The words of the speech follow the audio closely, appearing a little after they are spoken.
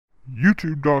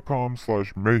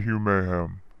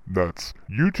youtube.com/mayhewmayhem. That's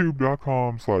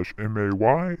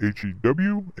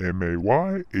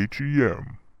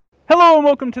youtube.com/mayhewmayhem. Hello and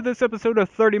welcome to this episode of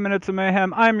 30 Minutes of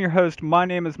Mayhem. I'm your host. My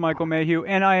name is Michael Mayhew,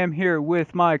 and I am here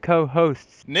with my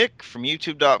co-hosts. Nick from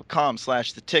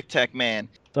youtube.com/the-tic-tac-man.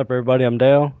 What's up, everybody? I'm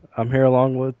Dale. I'm here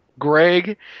along with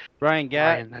Greg, Brian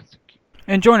Gatt.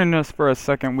 And joining us for a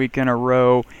second week in a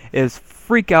row is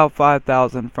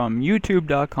Freakout5000 from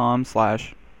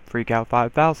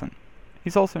youtube.com/freakout5000.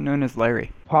 He's also known as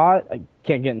Larry. pot. I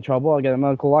can't get in trouble. I got a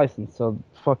medical license, so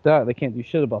fuck that. They can't do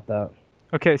shit about that.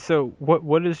 Okay, so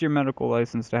what is your medical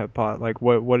license to have pot? Like,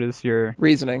 what is your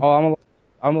reasoning. Oh,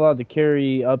 I'm allowed to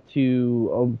carry up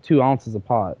to 2 ounces of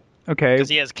pot. Okay? Because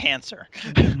he has cancer.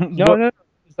 No,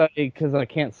 because I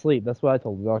can't sleep. That's what I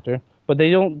told the doctor. But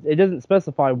they don't. It doesn't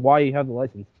specify why you have the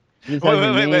license. It just has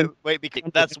your name. Wait,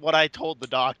 because that's what I told the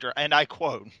doctor, and I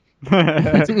quote.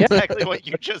 That's exactly what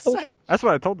you just said. That's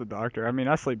what I told the doctor. I mean,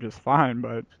 I sleep just fine,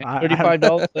 but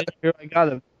 $35 later, I got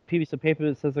a piece of paper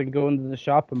that says I can go into the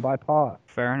shop and buy pot.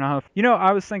 Fair enough. You know,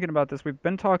 I was thinking about this. We've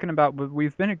been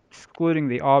excluding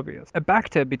the obvious. Back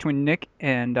to between Nick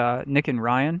and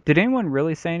Ryan. Did anyone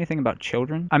really say anything about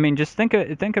children? I mean, just think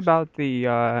about the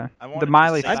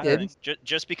Miley. I did.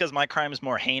 Just because my crime is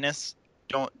more heinous,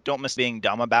 don't miss being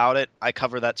dumb about it. I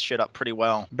cover that shit up pretty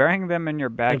well. Burying them in your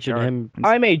backyard.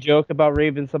 I may joke about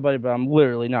raping somebody, but I'm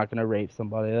literally not going to rape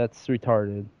somebody. That's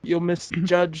retarded. You'll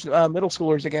misjudge middle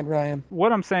schoolers again, Ryan.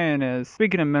 What I'm saying is,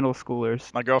 speaking of middle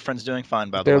schoolers, My girlfriend's doing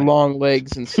fine, by the Their way. long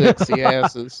legs and sexy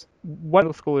asses. what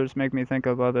middle schoolers make me think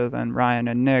of other than Ryan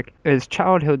and Nick is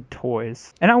childhood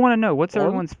toys. And I want to know, what's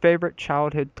everyone's favorite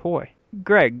childhood toy?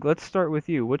 Greg, let's start with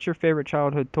you. What's your favorite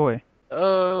childhood toy?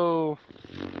 Oh,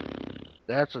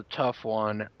 that's a tough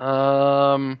one.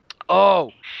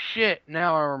 Oh, shit,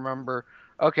 now I remember.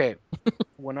 Okay,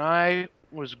 when I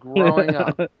was growing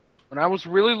up, when I was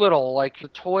really little, like the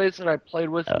toys that I played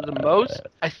with the most,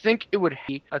 I think it would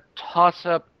be a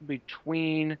toss-up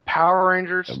between Power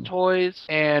Rangers toys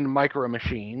and Micro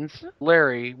Machines.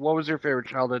 Larry, what was your favorite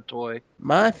childhood toy?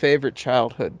 My favorite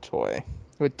childhood toy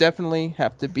would definitely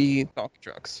have to be Tonka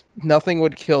trucks. Nothing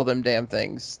would kill them damn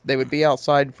things. They would be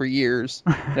outside for years,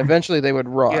 and eventually they would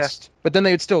rust. But then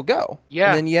they would still go. Yeah.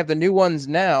 And then you have the new ones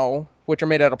now, which are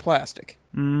made out of plastic.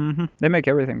 Mm-hmm. They make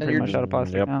everything pretty much out of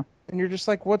plastic now. And you're just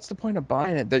like, what's the point of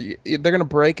buying it? They're going to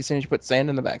break as soon as you put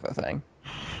sand in the back of the thing.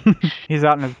 He's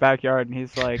out in his backyard, and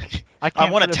he's like,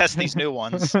 I want to test these new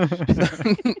ones.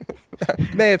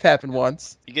 May have happened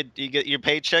once. You get your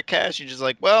paycheck cash, you're just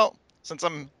like, well, since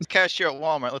I'm cashier at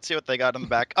Walmart, let's see what they got in the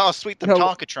back. Oh, sweet, the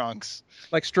Tonka trunks.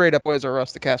 Like straight up Toys R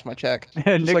Us to cash my check. Nick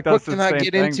Just like, does what the can I same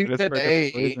get thing, into but it's for a different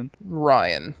today? reason.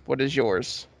 Ryan, what is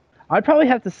yours? I'd probably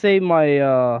have to say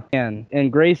my in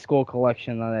Gray Skull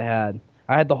collection that I had.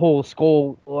 I had the whole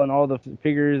skull and all the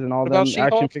figures and all the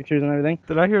action pictures and everything.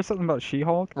 Did I hear something about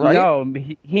She-Hulk? Right? No,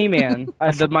 He-Man.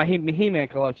 I had my He-Man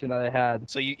collection that I had.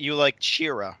 So you like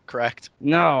She-Ra, correct?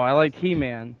 No, I liked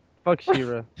He-Man. Fuck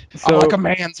She-Ra. So, like a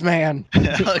man's man.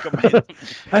 Like a man.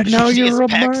 And now you're a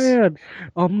man.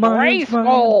 A Gray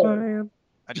Skull. man.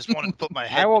 I just wanted to put my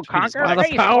head I will between his conquer legs.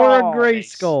 The power of Gray Gray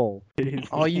Skull.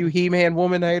 All you He-Man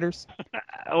woman haters.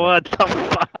 What the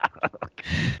fuck?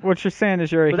 What you're saying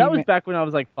is you're a But that was He-Man. back when I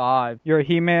was like 5. You're a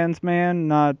He-Man's man,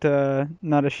 not a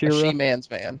A She-Ra. she-man's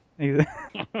man.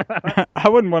 I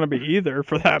wouldn't want to be either,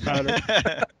 for that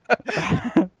matter.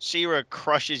 She-Ra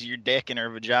crushes your dick in her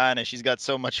vagina. She's got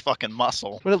so much fucking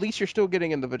muscle. But at least you're still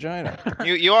getting in the vagina.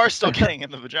 You are still getting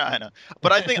in the vagina.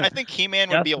 But I think He-Man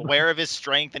would be aware of his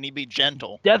strength and he'd be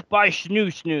gentle. Death by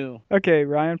Snoo. Okay,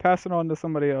 Ryan, pass it on to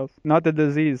somebody else. Not the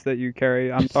disease that you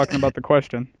carry. I'm talking about the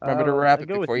question. Remember to wrap it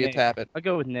before you tap it. I'll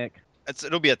go with Nick.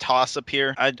 It'll be a toss-up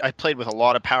here. I played with a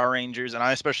lot of Power Rangers, and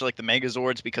I especially like the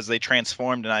Megazords because they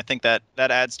transformed, and I think that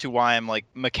adds to why I'm like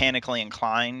mechanically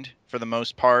inclined for the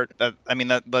most part.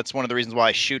 That's one of the reasons why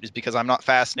I shoot, is because I'm not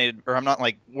fascinated, or I'm not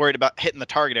like worried about hitting the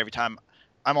target every time.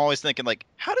 I'm always thinking like,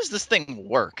 how does this thing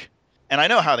work? And I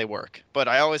know how they work, but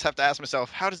I always have to ask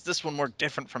myself, how does this one work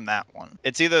different from that one?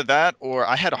 It's either that or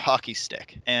I had a hockey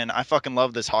stick, and I fucking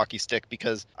love this hockey stick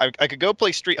because I could go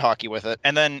play street hockey with it,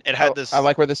 and then it had this... I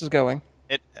like where this is going.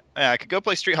 I could go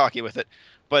play street hockey with it,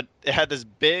 but it had this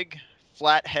big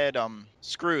flathead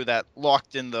screw that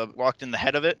locked in the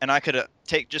head of it, and I could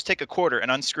take a quarter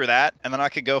and unscrew that, and then I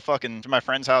could go fucking to my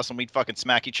friend's house and we'd fucking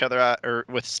smack each other out or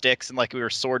with sticks and like we were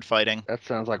sword fighting. That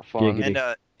sounds like fun. Giggity.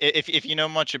 And if you know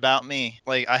much about me,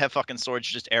 like I have fucking swords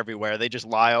just everywhere. They just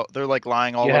they're like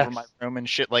lying all over my room and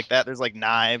shit like that. There's like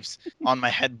knives on my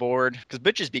headboard because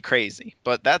bitches be crazy,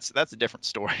 but that's a different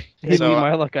story. Maybe So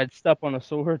my luck, I'd step on a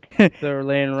sword. They're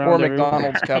laying around. Or everywhere.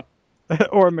 McDonald's cup.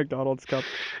 or a McDonald's cup.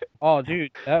 Oh,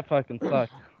 dude, that fucking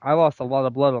sucked. I lost a lot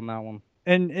of blood on that one.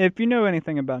 And if you know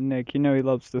anything about Nick, you know he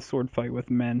loves to sword fight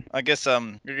with men. I guess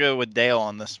you're good with Dale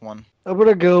on this one. I'm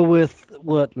gonna go with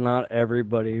what not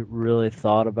everybody really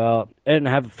thought about. I didn't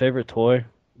have a favorite toy,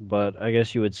 but I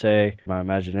guess you would say my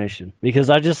imagination. Because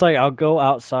I just like I'll go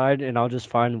outside and I'll just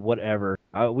find whatever.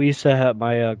 We used to have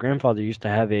my grandfather used to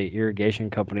have a irrigation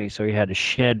company, so he had a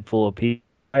shed full of people.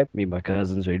 Me and my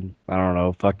cousins, we'd, I don't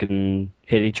know, fucking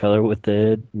hit each other with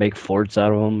it, make forts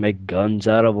out of them, make guns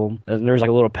out of them. And there's like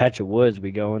a little patch of woods.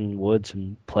 We go in the woods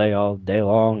and play all day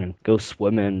long and go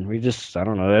swimming. We just, I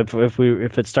don't know,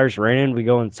 if it starts raining, we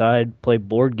go inside, play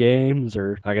board games,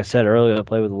 or like I said earlier, I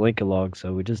play with a Lincoln log.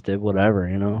 So we just did whatever,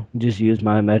 you know, just used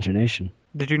my imagination.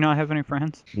 Did you not have any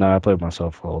friends? No, I played with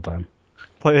myself the whole time.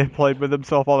 Played with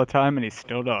himself all the time, and he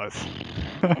still does.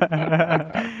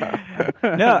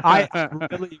 No, I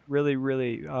really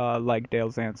like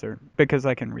Dale's answer because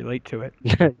I can relate to it.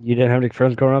 You didn't have any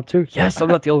friends growing up too? Yes, I'm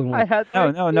not the only one. I had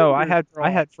No. I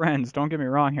had friends. Don't get me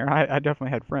wrong here. I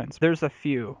definitely had friends. There's a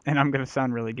few, and I'm gonna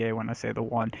sound really gay when I say the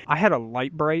one. I had a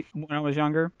light bright when I was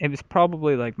younger. It was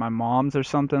probably like my mom's or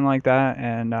something like that,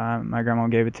 and my grandma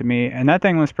gave it to me, and that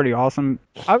thing was pretty awesome.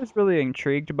 I was really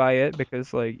intrigued by it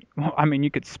because, like, well, I mean,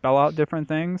 you could spell out different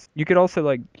things. You could also,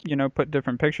 like, you know, put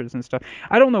different pictures and stuff.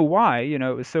 I don't know why, you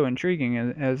know, it was so intriguing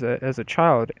as a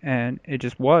child, and it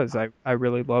just was. I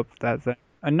really loved that thing.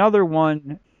 Another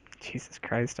one, Jesus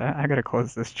Christ, I gotta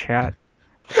close this chat.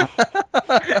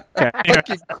 Okay, anyway.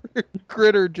 Fucking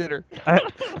critter jitter.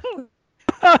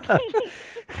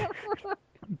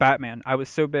 Batman. I was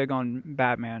so big on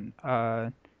Batman.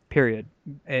 Period.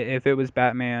 If it was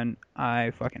Batman,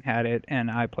 I fucking had it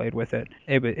and I played with it.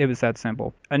 It was that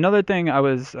simple. Another thing I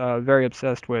was very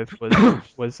obsessed with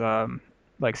was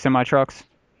like semi trucks.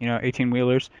 You know,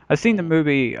 18-wheelers. I've seen the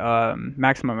movie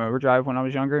Maximum Overdrive when I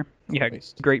was younger. Yeah,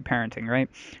 great parenting, right?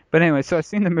 But anyway, so I've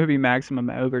seen the movie Maximum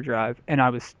Overdrive, and I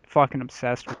was fucking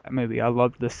obsessed with that movie. I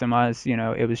loved the semis. You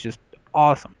know, it was just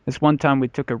awesome. This one time we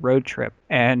took a road trip,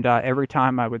 and every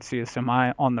time I would see a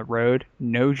semi on the road,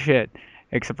 no shit,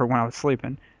 except for when I was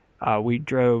sleeping, we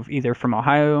drove either from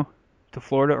Ohio to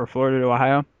Florida or Florida to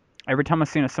Ohio. Every time I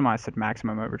seen a semi, I said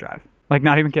Maximum Overdrive. Like,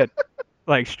 not even kidding.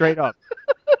 Like, straight up.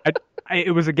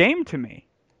 It was a game to me.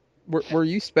 Were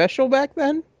you special back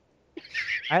then?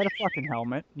 I had a fucking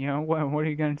helmet. You know, what are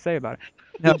you going to say about it?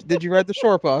 No, Did you ride the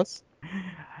short bus?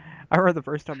 I rode the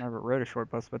first time I ever rode a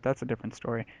short bus, but that's a different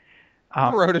story.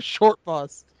 I rode a short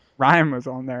bus. Ryan was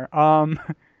on there.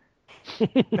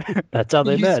 That's how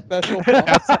they You met. special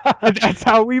That's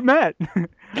how we met.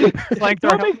 Like,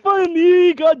 Don't make fun of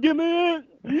me, goddammit!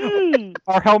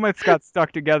 our helmets got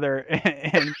stuck together,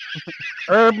 and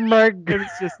Oh my it was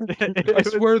just. I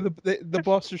swear the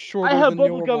bus is shorter I have than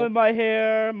bubblegum normal. in my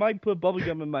hair. Mike put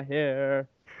bubblegum in my hair.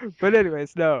 But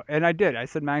anyways, no, and I did. I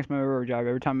said Maximum Overdrive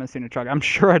every time I seen a truck. I'm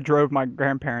sure I drove my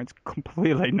grandparents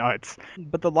completely nuts.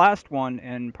 But the last one,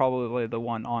 and probably the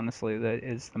one, honestly, that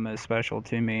is the most special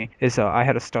to me, is I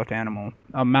had a stuffed animal,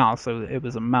 a mouse. It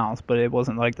was a mouse, but it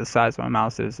wasn't like the size of a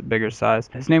mouse. It was a bigger size.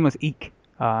 His name was Eek.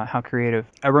 How creative.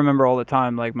 I remember all the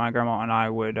time, like, my grandma and I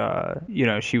would, you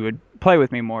know, she would play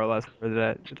with me more or less for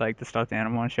that, like, the stuffed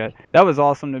animal and shit. That was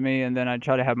awesome to me, and then I'd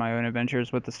try to have my own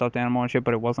adventures with the stuffed animal and shit,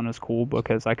 but it wasn't as cool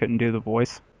because I couldn't do the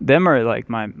voice. Them are, like,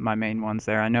 my main ones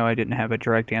there. I know I didn't have a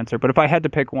direct answer, but if I had to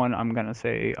pick one, I'm gonna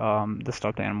say the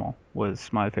stuffed animal was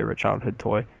my favorite childhood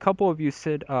toy. A couple of you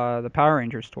said the Power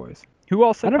Rangers toys. Who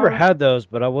else said I never Power had those,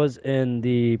 but I was in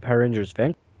the Power Rangers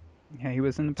fan. Yeah, he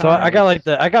was in the So Power I got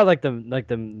Rangers.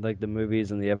 like the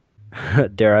movies and the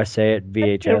dare I say it, I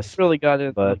VHS. really got into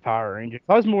the but- Power Rangers.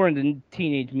 I was more into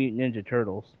Teenage Mutant Ninja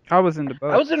Turtles. I was into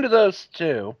both. I was into those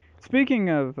too. Speaking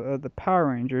of the Power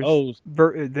Rangers, Oh,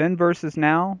 then versus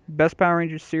now, best Power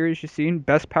Rangers series you've seen,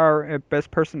 best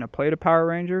person to play a Power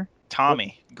Ranger.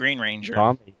 Tommy, Green Ranger.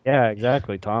 Tommy. Yeah,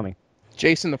 exactly, Tommy.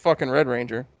 Jason the fucking Red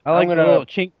Ranger. I like I'm the gonna- little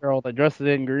chink girl that dresses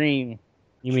in green,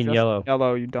 You mean Just yellow?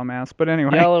 Yellow, you dumbass. But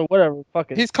anyway, yellow, whatever.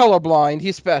 Fuck it. He's colorblind.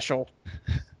 He's special.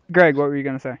 Greg, what were you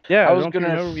gonna say? Yeah, I was don't you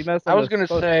gonna, know we messed I on was the gonna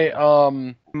supposed- say,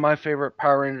 my favorite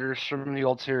Power Rangers from the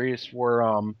old series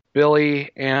were Billy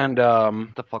and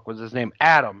the fuck was his name?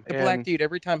 Adam. The And black dude.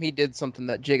 Every time he did something,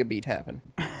 that Jigabeat happened.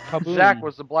 Kaboom. Zach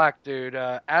was the black dude.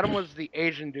 Adam was the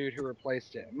Asian dude who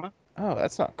replaced him. Oh,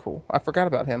 that's not cool. I forgot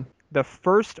about him. The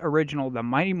first original, the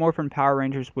Mighty Morphin Power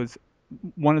Rangers, was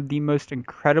one of the most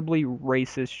incredibly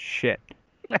racist shit.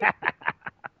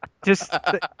 Just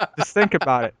think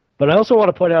about it. But I also want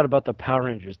to point out about the Power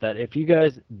Rangers that if you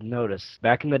guys notice,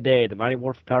 back in the day, the Mighty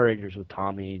Morphin Power Rangers with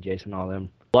Tommy, Jason, all them,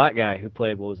 black guy who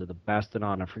played, what was it, the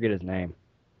Mastodon, I forget his name.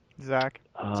 Zach,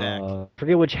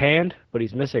 Forget which hand, but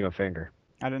he's missing a finger.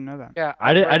 I didn't know that. Yeah,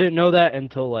 I didn't know that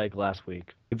until like last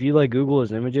week. If you like Google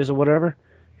his images or whatever,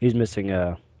 he's missing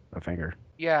a finger.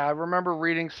 Yeah, I remember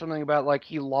reading something about like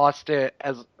he lost it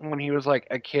as when he was like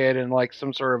a kid in like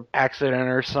some sort of accident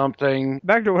or something.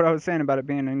 Back to what I was saying about it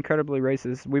being incredibly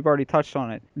racist. We've already touched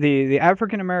on it. The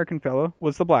African American fellow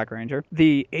was the Black Ranger.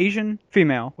 The Asian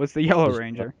female was the Yellow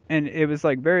Ranger, and it was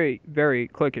like very, very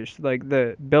cliquish. Like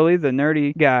the Billy, the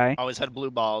nerdy guy. Always had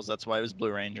blue balls. That's why it was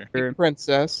Blue Ranger.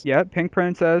 Princess. Yeah, Pink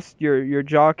Princess. Your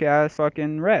jock ass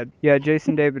fucking red. Yeah,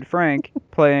 Jason David Frank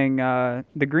playing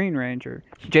the Green Ranger.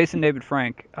 Jason David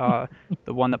Frank, the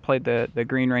one that played the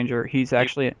Green Ranger. He's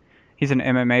an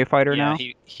MMA fighter now.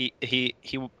 He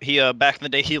back in the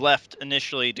day he left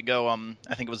initially to go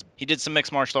I think it was he did some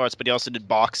mixed martial arts, but he also did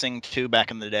boxing too back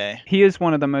in the day. He is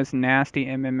one of the most nasty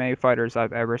MMA fighters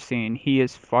I've ever seen. He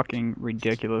is fucking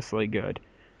ridiculously good.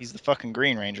 He's the fucking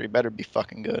Green Ranger. He better be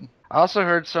fucking good. I also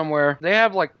heard somewhere they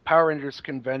have like Power Rangers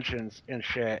conventions and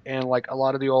shit, and like a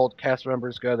lot of the old cast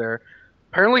members go there.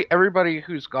 Apparently, everybody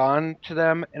who's gone to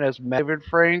them and has met David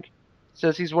Frank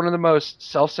says he's one of the most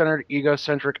self-centered,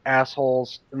 egocentric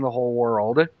assholes in the whole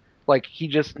world. Like, he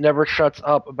just never shuts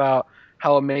up about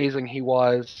how amazing he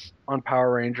was on Power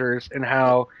Rangers and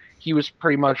how he was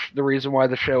pretty much the reason why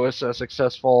the show is so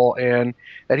successful, and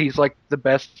that he's like the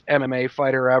best MMA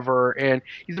fighter ever. And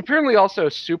he's apparently also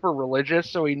super religious,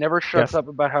 so he never shuts up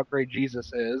about how great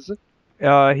Jesus is.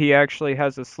 He actually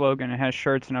has a slogan and has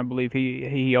shirts, and I believe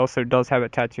he also does have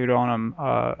it tattooed on him.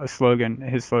 A slogan.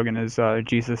 His slogan is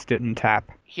Jesus didn't tap.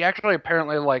 He actually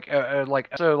apparently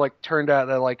turned out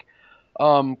that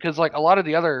because like a lot of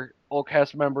the other old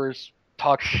cast members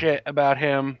talk shit about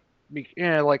him.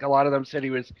 Like a lot of them said he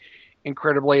was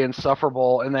incredibly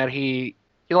insufferable, and that he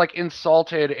like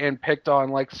insulted and picked on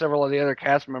like several of the other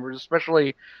cast members,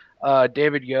 especially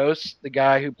David Yost, the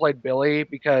guy who played Billy,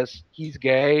 because he's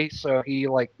gay, so he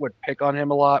like would pick on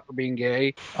him a lot for being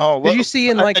gay. Oh, did you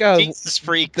see in like a Jesus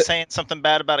freak saying something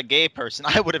bad about a gay person?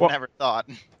 I would have never thought.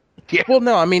 Yeah. Well,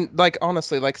 no, I mean, like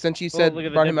honestly, like since you said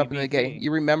brought him up in the WBC. gay,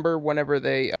 you remember whenever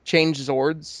they changed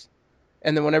Zords,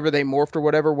 and then whenever they morphed or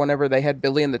whatever, whenever they had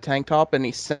Billy in the tank top, and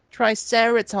he said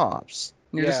Triceratops,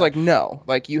 and you're just like, no,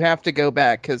 like you have to go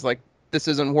back because like this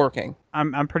isn't working.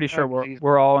 I'm pretty sure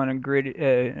we're all in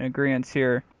agreement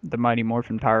here. The Mighty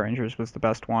Morphin Power Rangers was the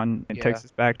best one. It takes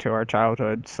us back to our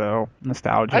childhood, so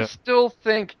nostalgia. I still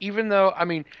think, even though, I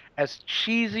mean, as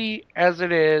cheesy as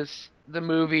it is, the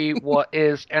movie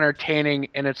is entertaining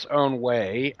in its own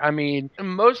way. I mean,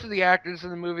 most of the actors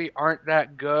in the movie aren't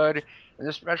that good, and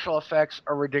the special effects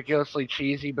are ridiculously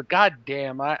cheesy, but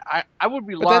goddamn, I would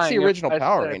be lying. But that's the original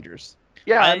Power Rangers.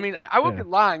 Yeah, I mean, I would be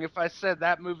lying if I said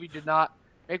that movie did not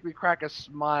make me crack a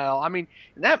smile. I mean,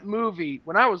 that movie,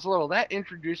 when I was little, that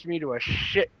introduced me to a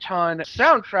shit ton.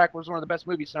 Soundtrack was one of the best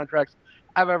movie soundtracks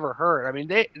I've ever heard. I mean,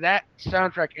 that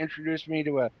soundtrack introduced me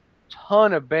to a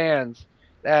ton of bands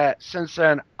that since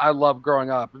then I love growing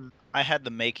up. I had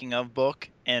the making of book,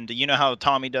 and you know how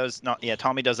Tommy does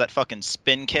that fucking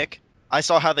spin kick? I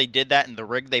saw how they did that in the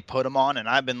rig they put him on, and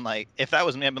I've been like, if that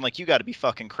was me, I've been like, you got to be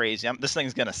fucking crazy. This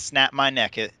thing's gonna snap my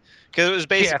neck. Because it was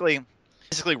basically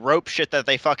rope shit that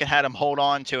they fucking had him hold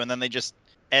on to, and then they just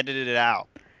edited it out.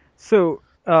 So,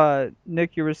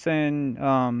 Nick, you were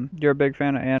saying you're a big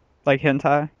fan of like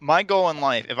hentai? My goal in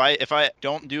life, if I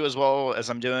don't do as well as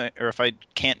I'm doing, or if I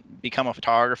can't become a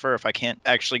photographer, if I can't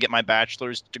actually get my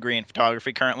bachelor's degree in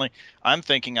photography currently, I'm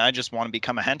thinking I just want to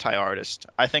become a hentai artist.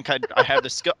 I think I have the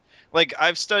skill. Like,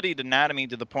 I've studied anatomy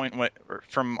to the point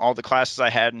from all the classes I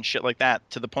had and shit like that,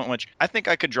 to the point which I think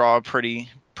I could draw a pretty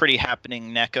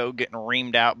happening Neko getting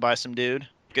reamed out by some dude,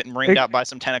 getting reamed out by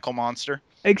some tentacle monster.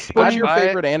 What's your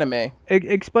favorite anime?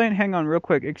 Explain, hang on real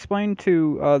quick. Explain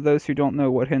to those who don't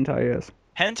know what hentai is.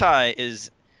 Hentai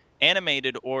is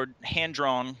animated or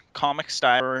hand-drawn comic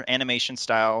style or animation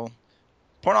style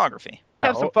pornography. I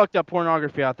have some fucked up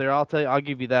pornography out there. I'll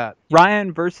give you that.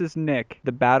 Ryan versus Nick,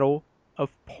 the battle of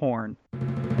porn.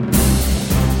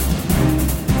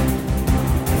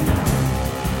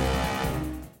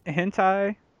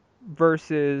 Hentai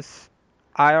versus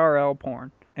IRL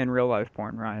porn and real life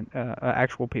porn, Ryan.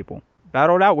 Actual people.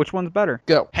 Battle it out. Which one's better?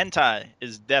 Go. Hentai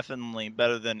is definitely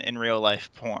better than in real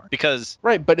life porn because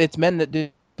right, but it's men that do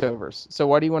covers. So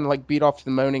why do you want to like beat off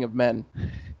the moaning of men?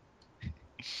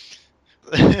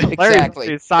 Exactly.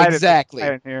 Excited Exactly.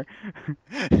 in here.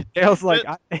 Dale's like,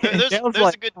 there's Dale's a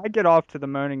like, good I get off to the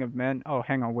moaning of men. Oh,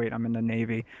 hang on, wait, I'm in the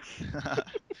Navy.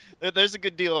 There's a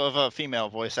good deal of female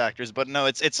voice actors, but no,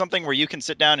 it's something where you can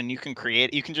sit down and you can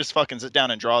create. You can just fucking sit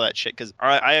down and draw that shit. Because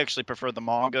I actually prefer the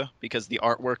manga because the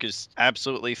artwork is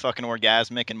absolutely fucking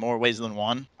orgasmic in more ways than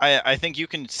one. I think you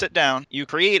can sit down, you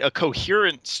create a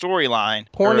coherent storyline.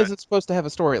 Porn isn't supposed to have a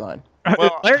storyline.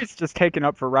 Well, Larry's just taking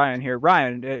up for Ryan here.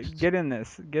 Ryan, get in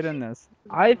this. Get in this.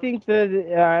 I think that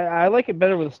I like it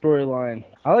better with a storyline.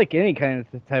 I like any kind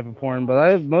of type of porn, but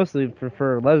I mostly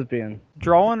prefer lesbian.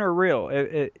 Drawing or real?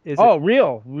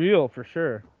 Real for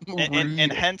sure. in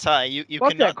hentai, you Fuck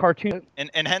can that cartoon. in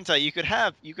hentai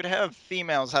you could have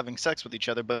females having sex with each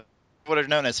other, but what are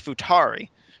known as futari,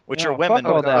 which are women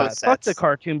Fuck all with that. both Fuck the sets.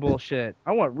 cartoon bullshit.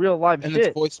 I want real live And shit.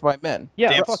 it's voiced by men. Yeah,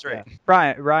 Damn fuck straight.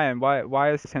 that. Ryan,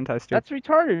 why is hentai stupid? That's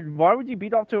retarded. Why would you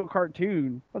beat off to a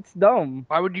cartoon? That's dumb.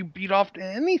 Why would you beat off to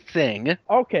anything?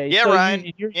 Okay, Yeah, so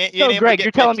Ryan. you're You so never Greg, get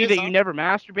you're telling me bitches that on- you never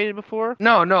masturbated before?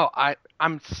 No,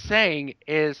 I'm saying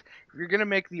is if you're gonna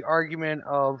make the argument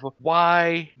of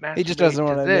why He just masturbate doesn't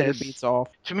want to to admit this, it beats off.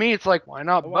 to me it's like why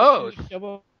not I both? want you to shove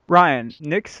up- Ryan,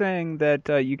 Nick's saying that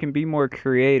you can be more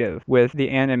creative with the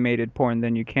animated porn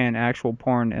than you can actual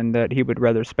porn, and that he would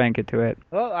rather spank it to it.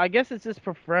 Well, I guess it's just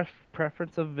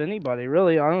preference of anybody,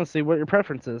 really. Honestly, what your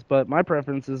preference is. But my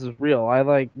preference is real. I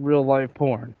like real life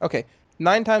porn. Okay,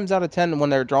 9 times out of 10, when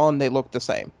they're drawn, they look the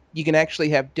same. You can actually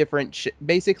have different,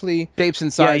 basically shapes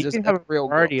and Yeah, sizes you can have of a real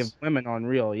variety girls. of women on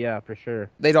real. Yeah, for sure.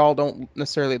 They all don't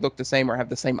necessarily look the same or have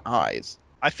the same eyes.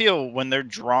 I feel when they're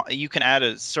you can add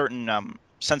a certain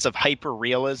sense of hyper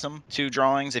realism to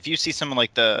drawings. If you see some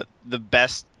like the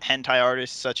best hentai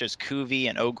artists such as Kuvi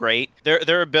and Oh Great,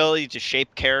 their ability to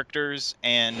shape characters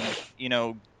and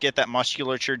get that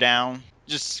musculature down,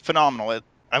 just phenomenal.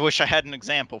 I wish I had an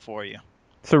example for you.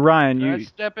 So Ryan, Can I you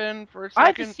step in for a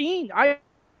I've second? seen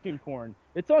cartoon porn.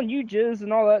 It's on UJizz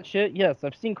and all that shit. Yes,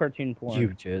 I've seen cartoon porn. You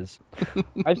jizz.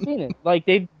 I've seen it. Like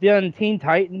they've done Teen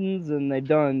Titans and they've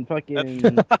done fucking.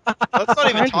 Let's not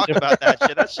even talk about that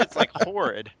shit. That shit's like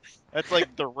horrid. That's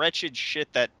like the wretched shit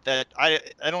that I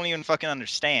don't even fucking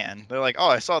understand. They're like, oh,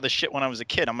 I saw this shit when I was a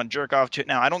kid. I'm gonna jerk off to it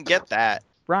now. I don't get that.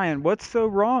 Ryan, what's so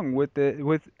wrong with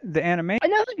the anime?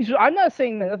 I'm not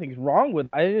saying that nothing's wrong with.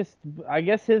 I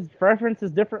guess his preference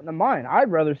is different than mine. I'd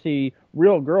rather see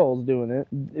real girls doing it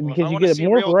Well, because I you wanna get see a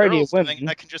more real variety girls of doing it, women.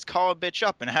 I can just call a bitch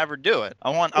up and have her do it.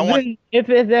 I want Then if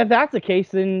that's the case,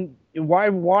 then why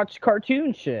watch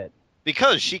cartoon shit?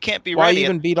 because she can't be Why ready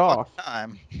even at beat the off?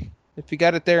 time. If you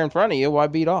got it there in front of you, why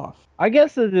beat off? I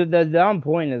guess the down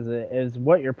point is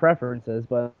what your preference is,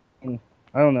 but I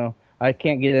don't know. I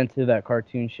can't get into that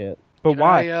cartoon shit. But Can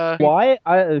why? Why?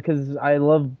 Because I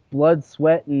love blood,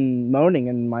 sweat, and moaning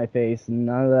in my face, and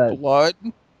none of Blood?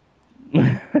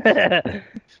 that.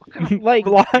 like,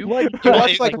 Blood? like, You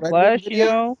watch like Red flesh, Room you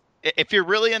know? If you're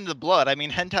really into the blood, I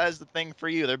mean, hentai is the thing for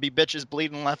you. There'd be bitches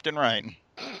bleeding left and right.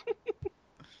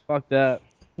 Fuck that.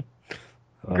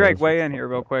 Greg, weigh in here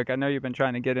real quick. I know you've been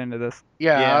trying to get into this.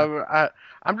 Yeah.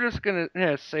 I'm just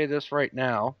gonna say this right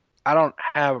now. I don't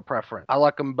have a preference. I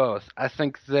like them both. I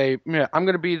think I'm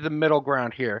gonna be the middle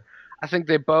ground here. I think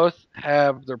they both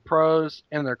have their pros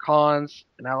and their cons,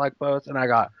 and I like both. And I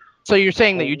got So you're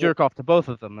saying that you jerk off to both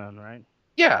of them, then, right?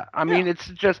 yeah. I mean, it's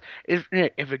just if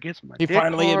it gets my He dick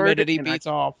finally hard admitted he and I- beats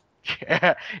off.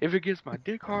 Yeah, if it gets my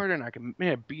dick hard and I can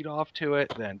beat off to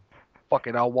it, then fuck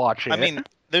it, I'll watch it. I mean,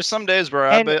 there's some days where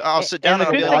I'll sit And down the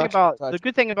and, good I'll thing be like, about the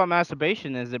good thing about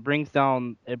masturbation is it brings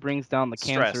down the Stress,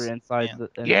 cancer inside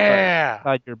yeah.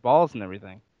 inside your balls and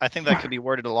everything. I think that could be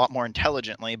worded a lot more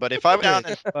intelligently. But if I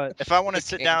But if I want to The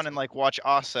sit down and like watch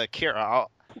Asa Akira,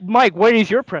 Mike, what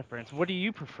is your preference? What do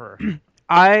you prefer?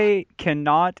 I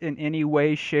cannot in any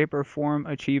way, shape, or form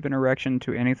achieve an erection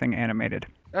to anything animated.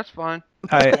 That's fine.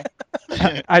 I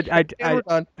And we're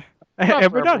done. Not and for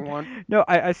we're done. everyone. No,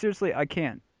 I seriously I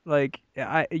can't. Like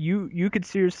you could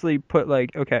seriously put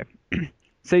like okay,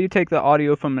 say you take the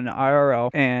audio from an IRL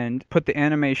and put the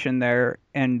animation there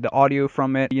and the audio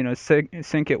from it,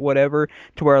 sync it whatever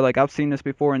to where like I've seen this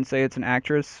before and say it's an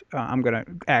actress. I'm gonna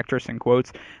actress in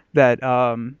quotes that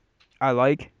I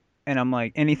like, and I'm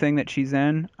like anything that she's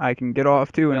in I can get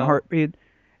off to in a heartbeat.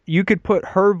 You could put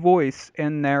her voice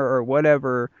in there or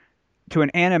whatever to an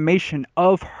animation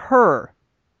of her,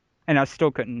 and I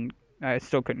still couldn't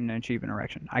achieve an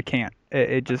erection. I can't.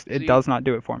 It See- does not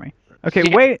do it for me. Okay,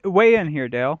 See- weigh in here,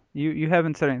 Dale. You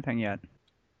haven't said anything yet.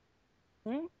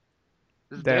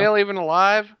 Is Dale. Dale even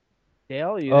alive?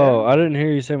 Dale, you Oh, I didn't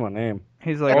hear you say my name.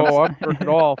 He's like, Oh, I'm turned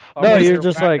off. No, you're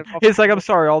just like, he's like, I'm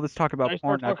sorry, all this talk about I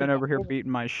porn. start I've been talking over here about porn.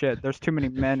 beating my shit. There's too many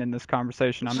men in this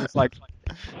conversation. I'm just like,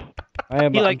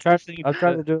 I'm He trying listening I'm to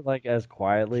trying the- to do it like as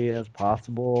quietly as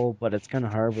possible, but it's kind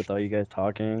of hard with all you guys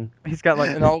talking. he's got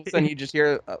like, And all of a sudden you just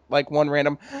hear like one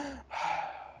random.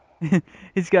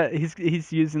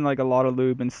 he's using like a lot of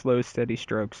lube and slow, steady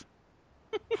strokes.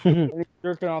 He's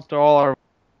jerking off to all our.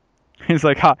 He's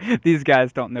like, ha, these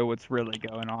guys don't know what's really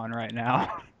going on right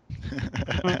now.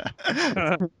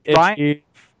 Ryan- Achieve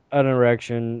an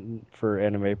erection for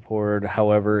anime porn,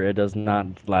 however, it does not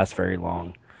last very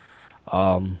long.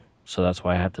 So that's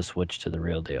why I have to switch to the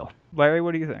real deal. Larry,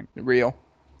 what do you think? Real.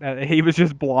 He was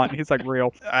just blunt. He's like,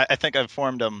 real. I think I've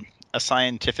formed a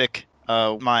scientific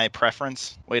my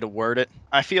preference way to word it.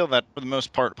 I feel that for the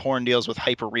most part, porn deals with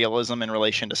hyperrealism in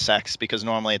relation to sex because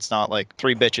normally it's not like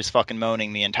three bitches fucking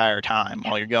moaning the entire time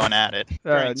while you're going at it.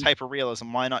 During it's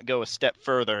hyperrealism, why not go a step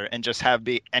further and just have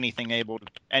be anything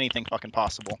fucking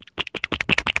possible?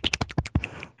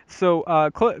 So,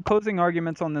 closing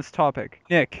arguments on this topic.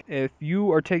 Nick, if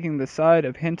you are taking the side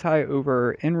of hentai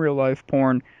over in real life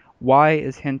porn, why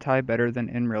is hentai better than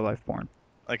in real life porn?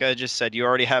 Like I just said, you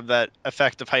already have that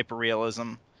effect of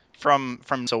hyperrealism from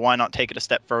so why not take it a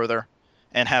step further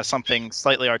and have something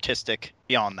slightly artistic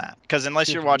beyond that? Because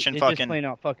unless you're watching it's fucking just plain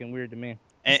out fucking weird to me.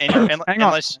 and Hang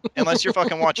on. unless you're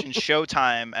fucking watching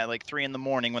Showtime at like 3 a.m.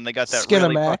 when they got that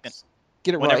really fucking Skinamax.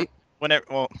 Get it whenever,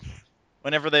 right.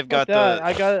 whenever they've got Fuck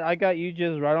that. the I got you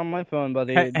just right on my phone,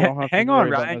 buddy. Don't have to hang on, worry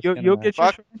about Ryan. no You'll Skinamax. get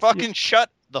your fucking shut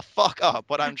the fuck up.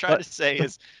 What I'm trying to say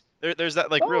is there's that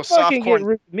like Don't real fucking soft get corn.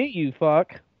 rude to me, you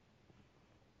fuck.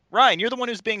 Ryan, you're the one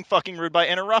who's being fucking rude by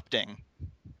interrupting.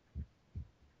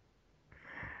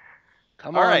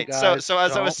 Come All on, right, guys. so as I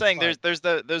was don't saying, fight.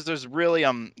 there's really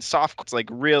soft, it's like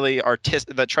really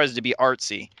artistic that tries to be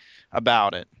artsy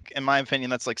about it. In my opinion,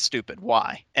 that's like stupid.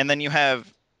 Why? And then you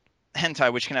have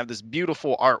hentai, which can have this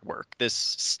beautiful artwork, this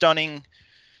stunning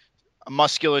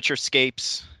musculature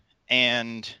scapes,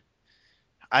 and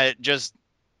I just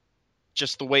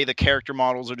the way the character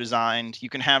models are designed. You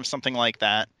can have something like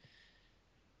that,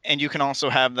 and you can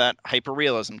also have that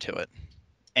hyperrealism to it,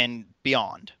 and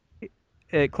beyond.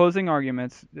 Closing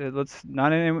arguments. Let's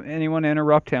not anyone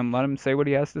interrupt him. Let him say what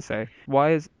he has to say.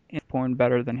 Why is porn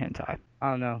better than hentai?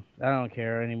 I don't know. I don't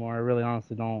care anymore. I really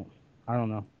honestly don't. I don't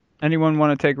know. Anyone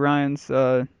want to take Ryan's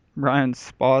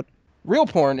spot? Real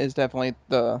porn is definitely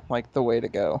the way to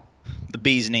go. The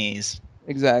bee's knees.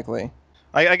 Exactly.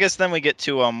 I guess then we get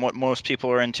to what most people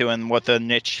are into and what the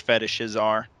niche fetishes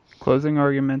are. Closing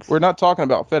arguments. We're not talking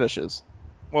about fetishes.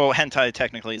 Well, hentai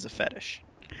technically is a fetish.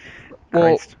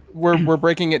 Well, Christ. we're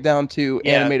breaking it down to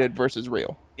Yeah. animated versus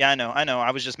real. Yeah, I know.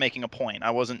 I was just making a point.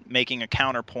 I wasn't making a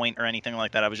counterpoint or anything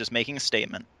like that. I was just making a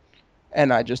statement.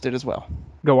 And I just did as well.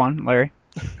 Go on, Larry.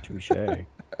 Touche.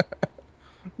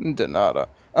 De nada.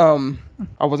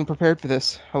 I wasn't prepared for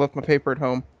this. I left my paper at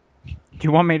home. Do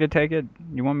you want me to take it?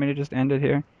 You want me to just end it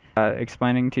here?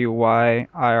 Explaining to you why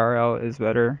IRL is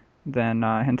better than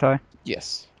hentai?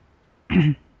 Yes.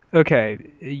 Okay,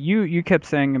 you kept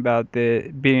saying about the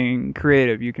being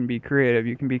creative. You can be creative.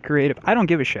 You can be creative. I don't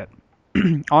give a shit.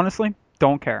 Honestly,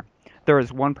 don't care. There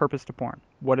is one purpose to porn.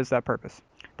 What is that purpose?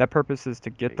 That purpose is to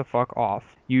get the fuck off.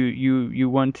 You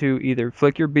want to either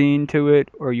flick your bean to it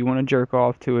or you want to jerk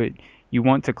off to it. You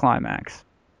want to climax.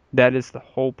 That is the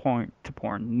whole point to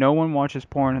porn. No one watches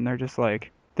porn and they're just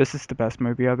like, this is the best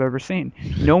movie I've ever seen.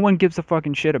 No one gives a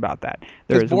fucking shit about that.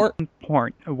 There is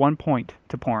one point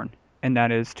to porn, and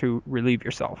that is to relieve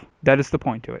yourself. That is the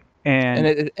point to it. And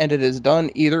it is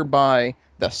done either by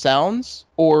the sounds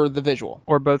or the visual.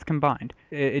 or both combined.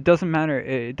 It doesn't matter.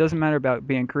 It doesn't matter about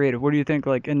being creative. What do you think?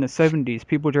 Like in the 70s,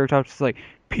 people jerked off just like,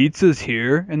 pizza's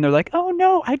here, and they're like, oh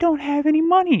no, I don't have any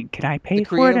money. Can I pay for it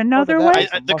creative part another of that way? is-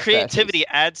 The mustaches. creativity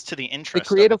adds to the The interest.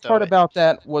 creative of it, part though. about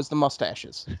that was the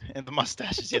mustaches. And the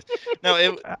mustaches. Yes.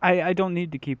 No. I don't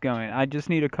need to keep going. I just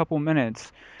need a couple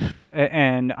minutes,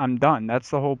 and I'm done. That's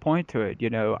the whole point to it. You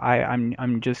know,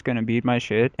 I'm just gonna beat my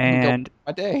shit and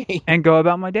A day. and go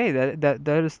about my day. That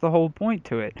is the whole point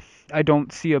to it. I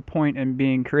don't see a point in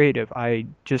being creative. I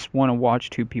just want to watch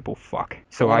two people fuck,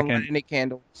 so I Don't light can any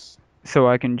candles.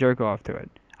 jerk off to it.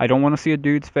 I don't want to see a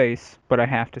dude's face, but I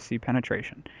have to see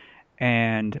penetration,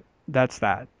 and that's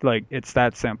that. Like, it's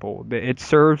that simple. It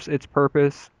serves its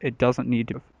purpose. It doesn't need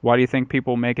to. Why do you think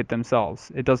people make it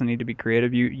themselves? It doesn't need to be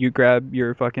creative. You grab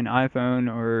your fucking iPhone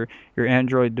or your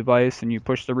Android device and you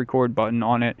push the record button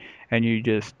on it and you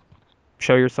just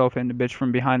show yourself in the bitch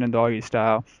from behind in doggy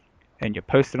style and you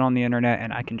post it on the internet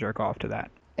and I can jerk off to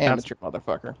that. Amateur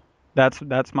motherfucker.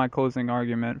 That's my closing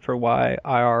argument for why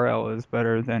IRL is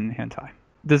better than hentai.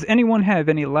 Does anyone have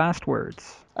any last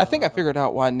words? I think I figured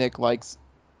out why Nick likes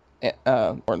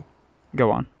corn.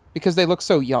 Go on. Because they look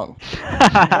so young.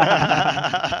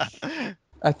 I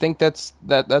think that's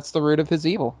the root of his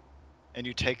evil. And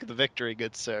you take the victory,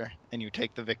 good sir. And you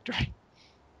take the victory.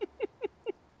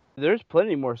 There's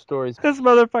plenty more stories. This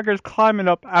motherfucker's climbing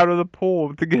up out of the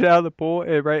pool to get out of the pool.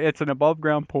 Right, it's an above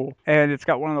ground pool, and it's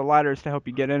got one of the ladders to help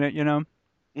you get in it. You know.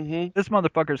 Mm-hmm. This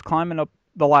motherfucker's climbing up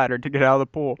the ladder to get out of the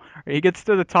pool. He gets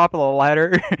to the top of the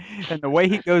ladder, and the way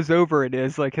he goes over it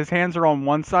is like his hands are on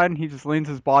one side, and he just leans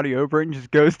his body over it and just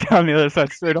goes down the other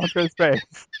side straight onto his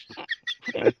face.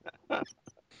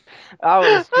 I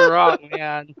was drunk,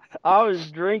 man. I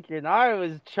was drinking. I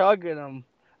was chugging them.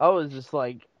 I was just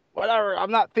like, whatever.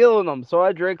 I'm not feeling them. So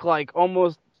I drank like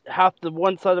almost half the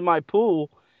one side of my pool,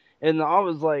 and I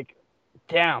was like,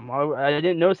 damn. I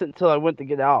didn't notice it until I went to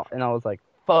get out, and I was like,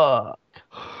 fuck.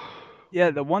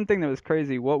 Yeah, the one thing that was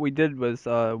crazy, what we did was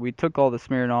we took all the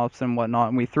Smirnoffs and whatnot,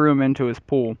 and we threw them into his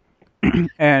pool.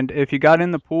 And if you got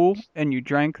in the pool and you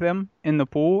drank them in the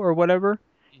pool or whatever,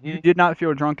 you did not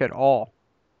feel drunk at all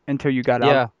until you got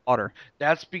out of the water.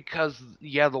 That's because,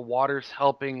 the water's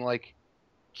helping, like,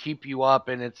 keep you up,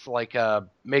 and it's, like,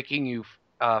 making you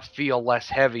feel less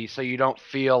heavy, so you don't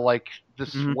feel, like, the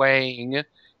swaying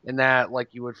and that, like,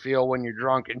 you would feel when you're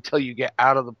drunk until you get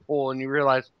out of the pool and you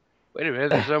realize, wait a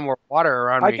minute, there's no more water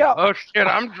around me. Oh, shit,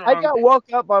 I'm drunk. I got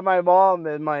woke up by my mom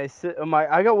and I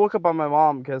got woke up by my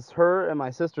mom because her and my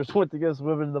sisters went to go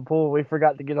swimming in the pool. We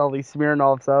forgot to get all these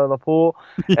Smirnoffs out of the pool.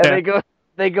 Yeah. And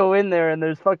they go in there and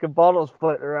there's fucking bottles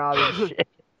floating around and shit.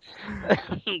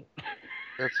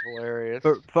 That's hilarious.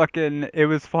 But it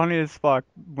was funny as fuck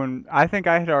when I think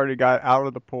I had already got out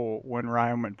of the pool when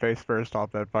Ryan went face first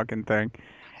off that fucking thing.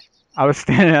 I was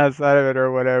standing outside of it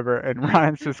or whatever, and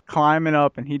Ryan's just climbing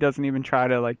up, and he doesn't even try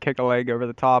to like kick a leg over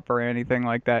the top or anything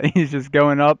like that. He's just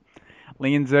going up,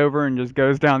 leans over, and just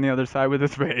goes down the other side with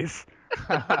his face.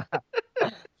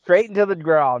 Straight into the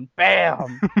ground.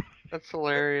 Bam! That's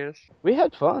hilarious. We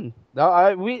had fun.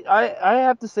 I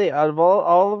have to say, out of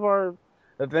all of our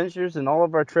adventures and all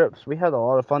of our trips, we had a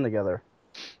lot of fun together.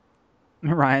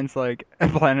 Ryan's like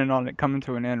planning on it coming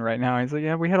to an end right now. He's like,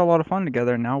 yeah, we had a lot of fun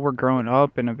together. Now we're growing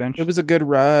up, and eventually it was a good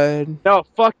ride. No,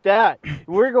 fuck that.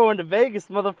 We're going to Vegas,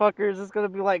 motherfuckers. It's gonna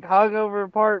be like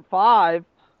Hungover Part 5.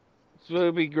 It's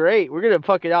gonna be great. We're gonna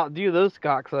fucking outdo those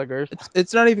cocksuckers.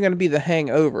 It's not even gonna be the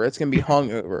hangover. It's gonna be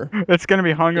hungover. It's gonna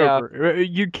be hungover. Yeah.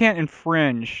 You can't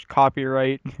infringe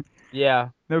copyright. Yeah.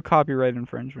 No copyright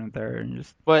infringement there, and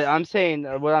just. But what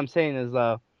I'm saying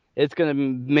is it's gonna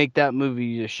make that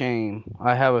movie a shame.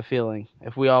 I have a feeling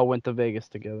if we all went to Vegas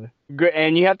together.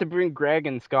 And you have to bring Greg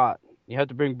and Scott. You have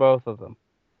to bring both of them.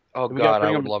 Oh God,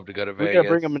 I would love to go to Vegas. We gotta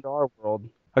bring them into our world.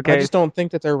 Okay. I just don't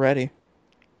think that they're ready.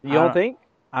 You don't think?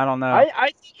 I don't know.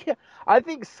 I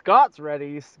think Scott's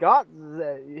ready.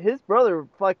 His brother,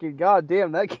 fucking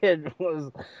goddamn, that kid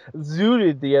was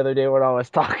zooted the other day when I was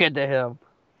talking to him.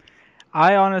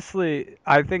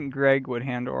 I think Greg would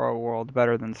handle our world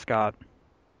better than Scott.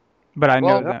 But I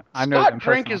know that. Scott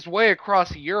drank his way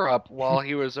across Europe while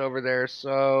he was over there,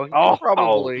 so he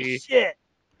probably. Oh, shit.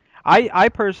 I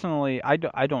personally, I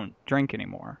don't drink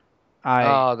anymore.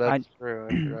 That's true. I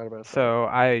forgot about that. So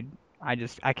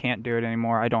I can't do it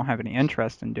anymore. I don't have any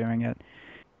interest in doing it.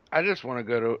 I just want to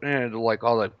go to like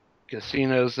all the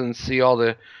casinos and see all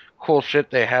the cool shit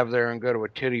they have there and go to a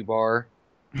titty bar.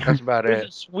 That's about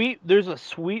it. There's a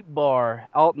sweet bar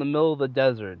out in the middle of the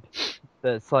desert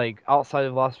that's like outside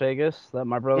of Las Vegas that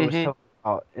my brother was talking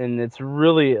about, and it's a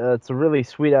really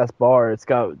sweet ass bar. It's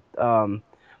got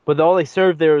but all they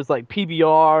serve there is like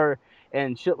PBR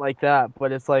and shit like that.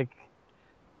 But it's like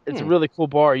it's a really cool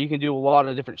bar. You can do a lot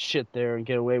of different shit there and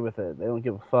get away with it. They don't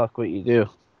give a fuck what you do.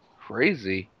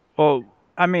 Crazy. Well,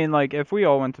 I mean, like if we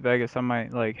all went to Vegas, I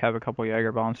might like have a couple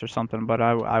Jaeger bombs or something, but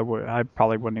I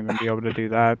probably wouldn't even be able to do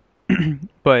that.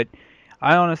 But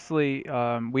I honestly,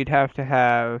 we'd have to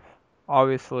have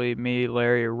obviously me,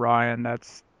 Larry, Ryan.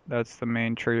 That's the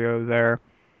main trio there.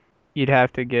 You'd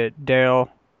have to get Dale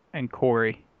and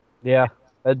Corey. Yeah,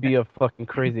 that'd be a fucking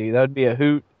crazy. That'd be a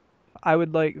hoot.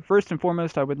 First and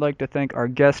foremost, I would like to thank our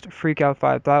guest, Freakout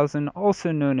 5000,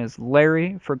 also known as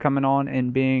Larry, for coming on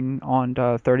and being on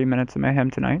 30 Minutes of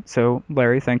Mayhem tonight. So,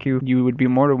 Larry, thank you. You would be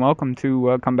more than welcome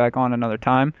to come back on another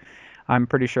time. I'm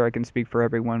pretty sure I can speak for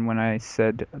everyone when I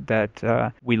said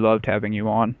that we loved having you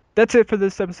on. That's it for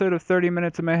this episode of 30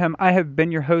 Minutes of Mayhem. I have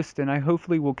been your host, and I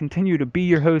hopefully will continue to be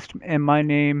your host, and my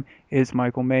name is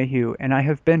Michael Mayhew, and I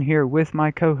have been here with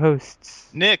my co-hosts.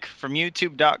 Nick from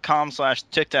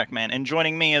youtube.com/TicTacMan, and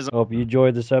joining me is Hope you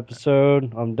enjoyed this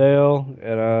episode. I'm Dale,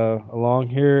 and along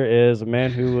here is a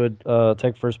man who would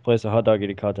take first place at hot dog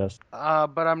eating contest.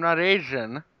 But I'm not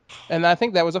Asian. And I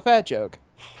think that was a fat joke.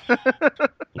 now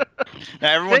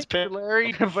everyone's Thank you,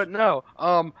 Larry, but no.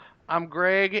 I'm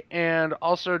Greg, and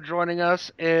also joining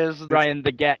us is Ryan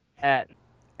the Gat Cat.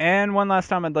 And one last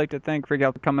time, I'd like to thank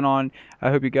Freakout for coming on. I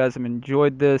hope you guys have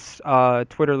enjoyed this.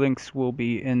 Twitter links will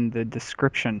be in the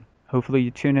description. Hopefully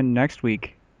you tune in next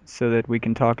week so that we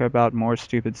can talk about more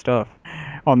stupid stuff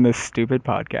on this stupid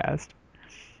podcast.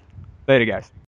 Later, guys.